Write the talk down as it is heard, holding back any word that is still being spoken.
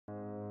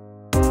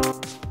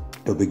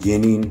The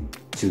beginning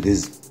to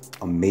this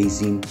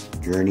amazing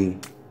journey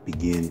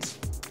begins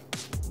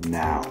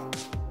now.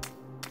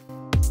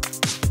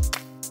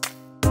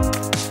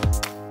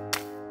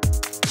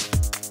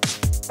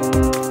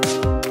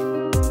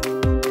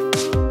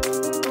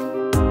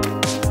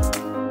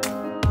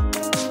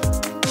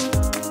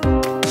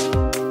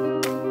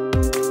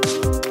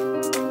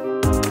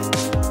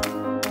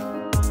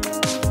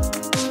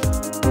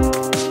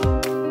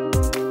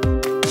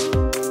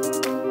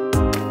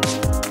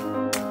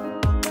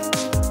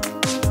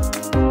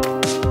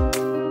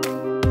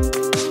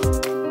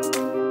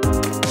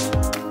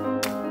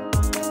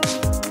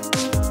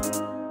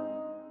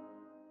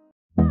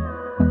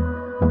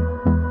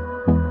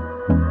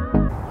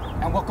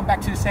 Back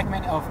to the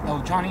segment of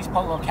El Johnny's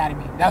Pogo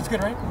Academy. That's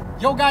good, right?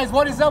 Yo guys,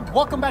 what is up?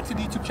 Welcome back to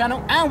the YouTube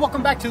channel and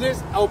welcome back to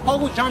this El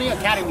Pogo Johnny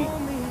Academy.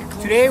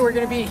 Today we're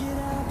gonna be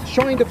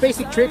showing the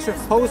basic tricks of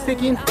pogo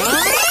sticking.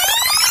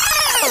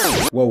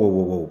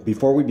 Whoa.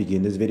 Before we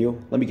begin this video,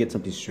 let me get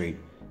something straight.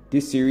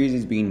 This series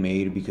is being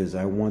made because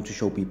I want to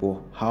show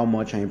people how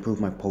much I improve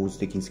my pogo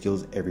sticking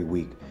skills every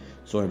week.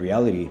 So in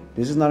reality,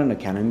 this is not an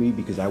academy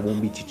because I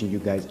won't be teaching you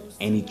guys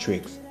any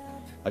tricks.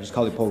 I just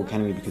call it Pogo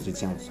Academy because it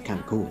sounds kind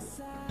of cool.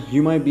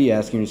 You might be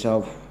asking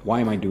yourself, why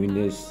am I doing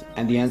this?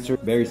 And the answer,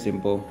 very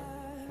simple.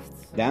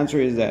 The answer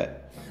is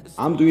that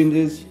I'm doing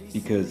this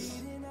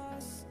because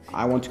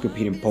I want to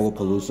compete in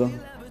Pogopalooza.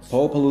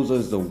 Pogopalooza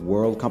is the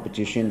world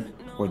competition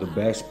where the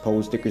best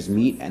pogo stickers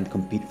meet and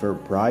compete for a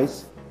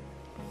prize.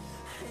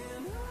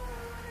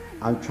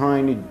 I'm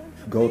trying to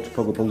go to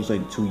Pogopalooza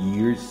in 2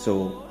 years,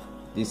 so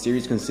this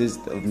series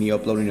consists of me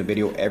uploading a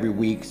video every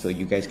week so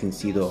you guys can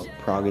see the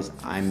progress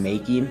I'm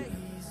making.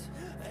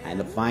 And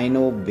the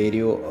final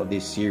video of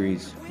this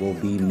series will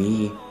be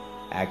me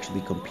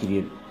actually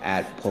competing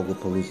at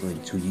Pogopalooza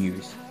in 2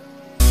 years.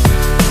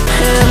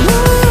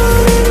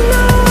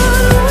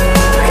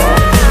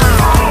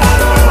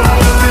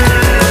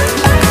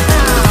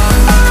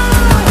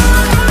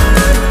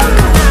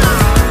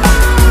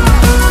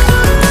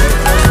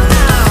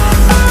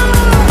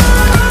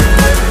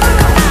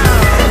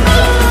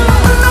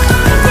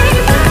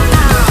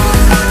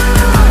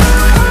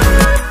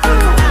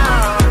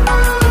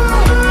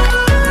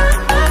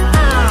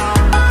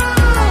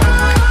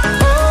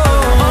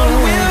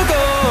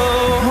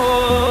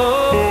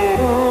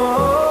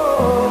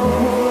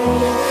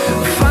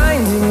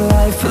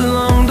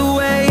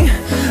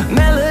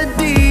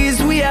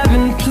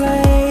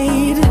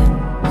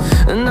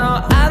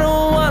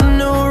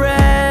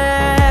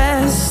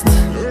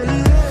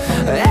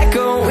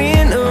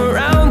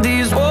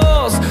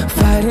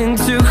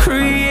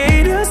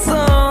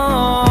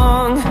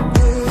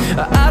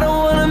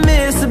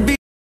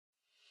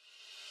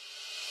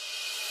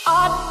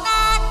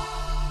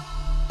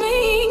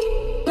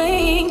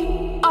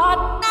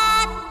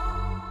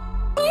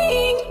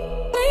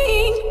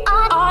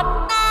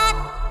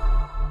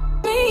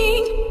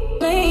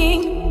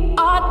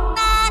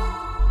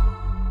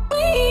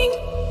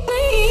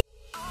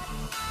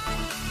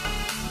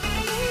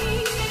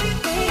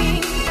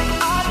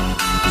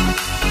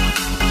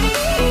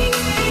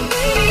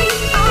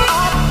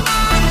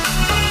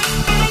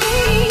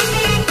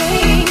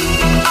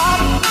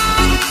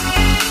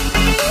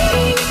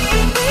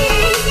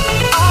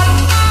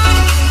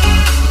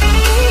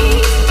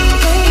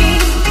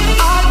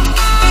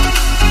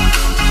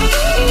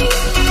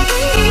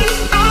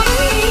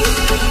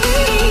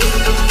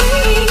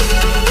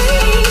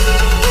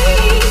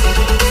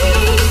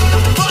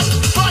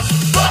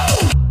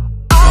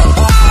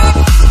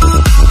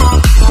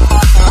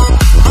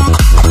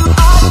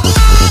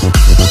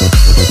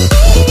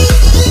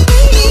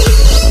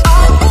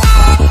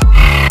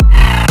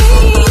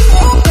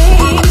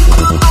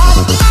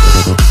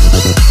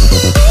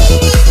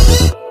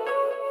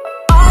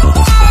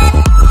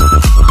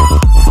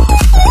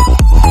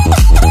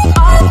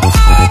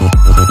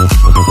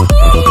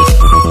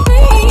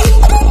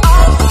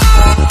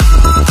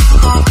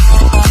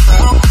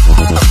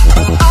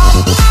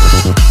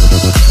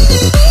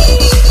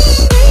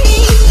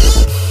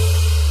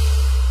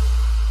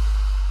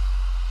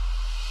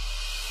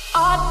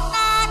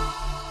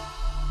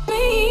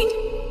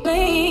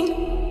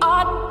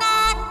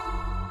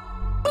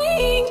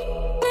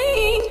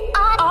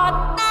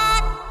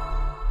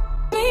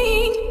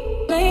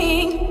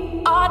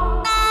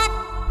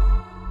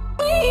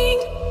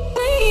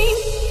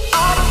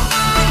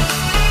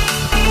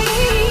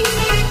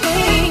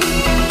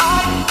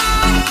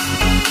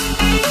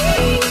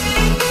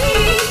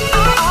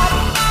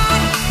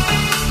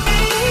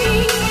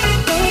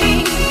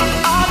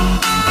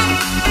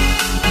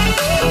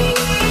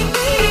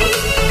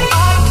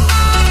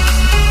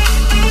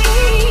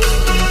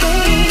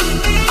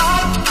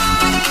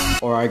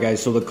 Alright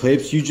guys, so the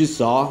clips you just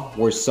saw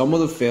were some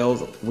of the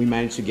fails we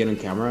managed to get on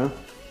camera,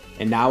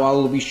 and now I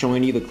will be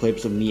showing you the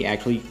clips of me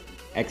actually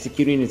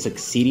executing and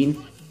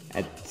succeeding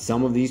at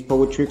some of these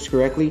pogo tricks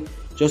correctly.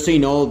 Just so you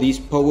know, these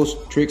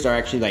pogo tricks are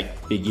actually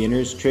like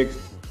beginners tricks,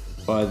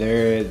 but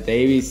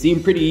they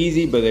seem pretty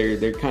easy, but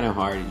they're kind of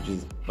hard.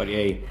 But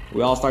hey,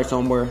 we all start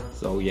somewhere,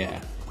 so yeah.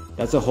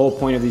 That's the whole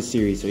point of this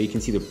series, so you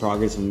can see the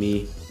progress of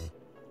me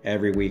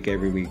every week.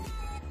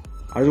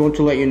 I just want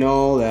to let you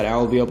know that I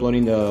will be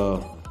uploading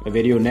a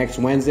video next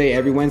Wednesday,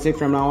 every Wednesday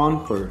from now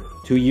on. For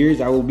 2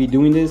 years I will be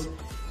doing this.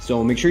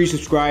 So make sure you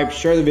subscribe,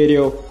 share the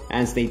video,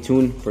 and stay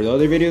tuned for the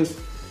other videos.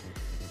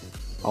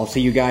 I'll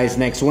see you guys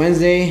next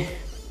Wednesday.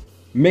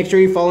 Make sure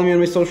you follow me on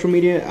my social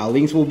media. Our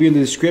links will be in the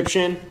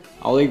description.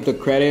 I'll link the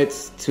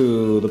credits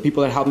to the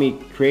people that helped me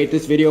create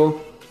this video.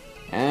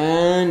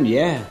 And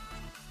yeah.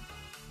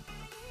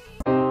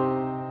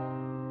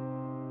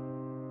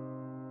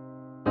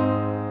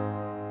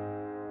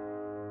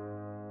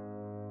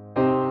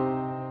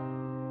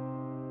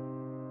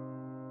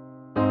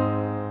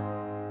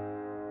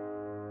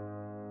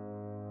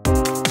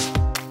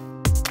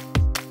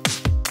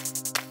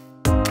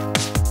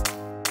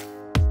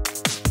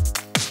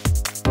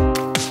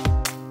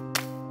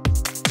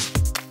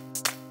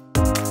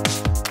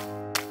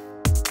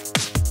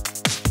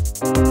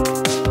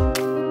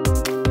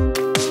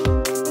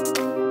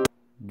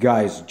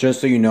 Guys,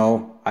 just so you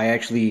know,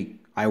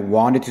 I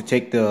wanted to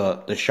take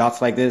the shots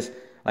like this,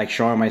 like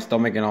showing my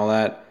stomach and all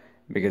that,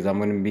 because I'm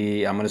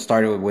gonna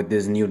start it with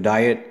this new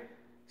diet.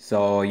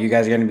 So you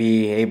guys are gonna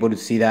be able to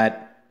see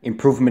that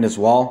improvement as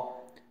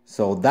well.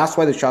 So that's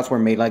why the shots were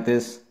made like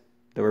this.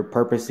 They were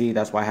purposely.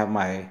 That's why I have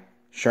my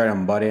shirt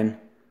unbuttoned.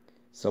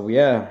 So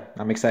yeah,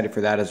 I'm excited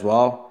for that as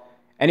well.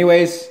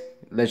 Anyways,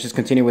 let's just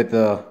continue with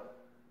the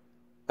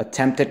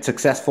attempted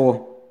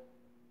successful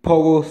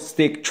pogo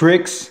stick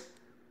tricks.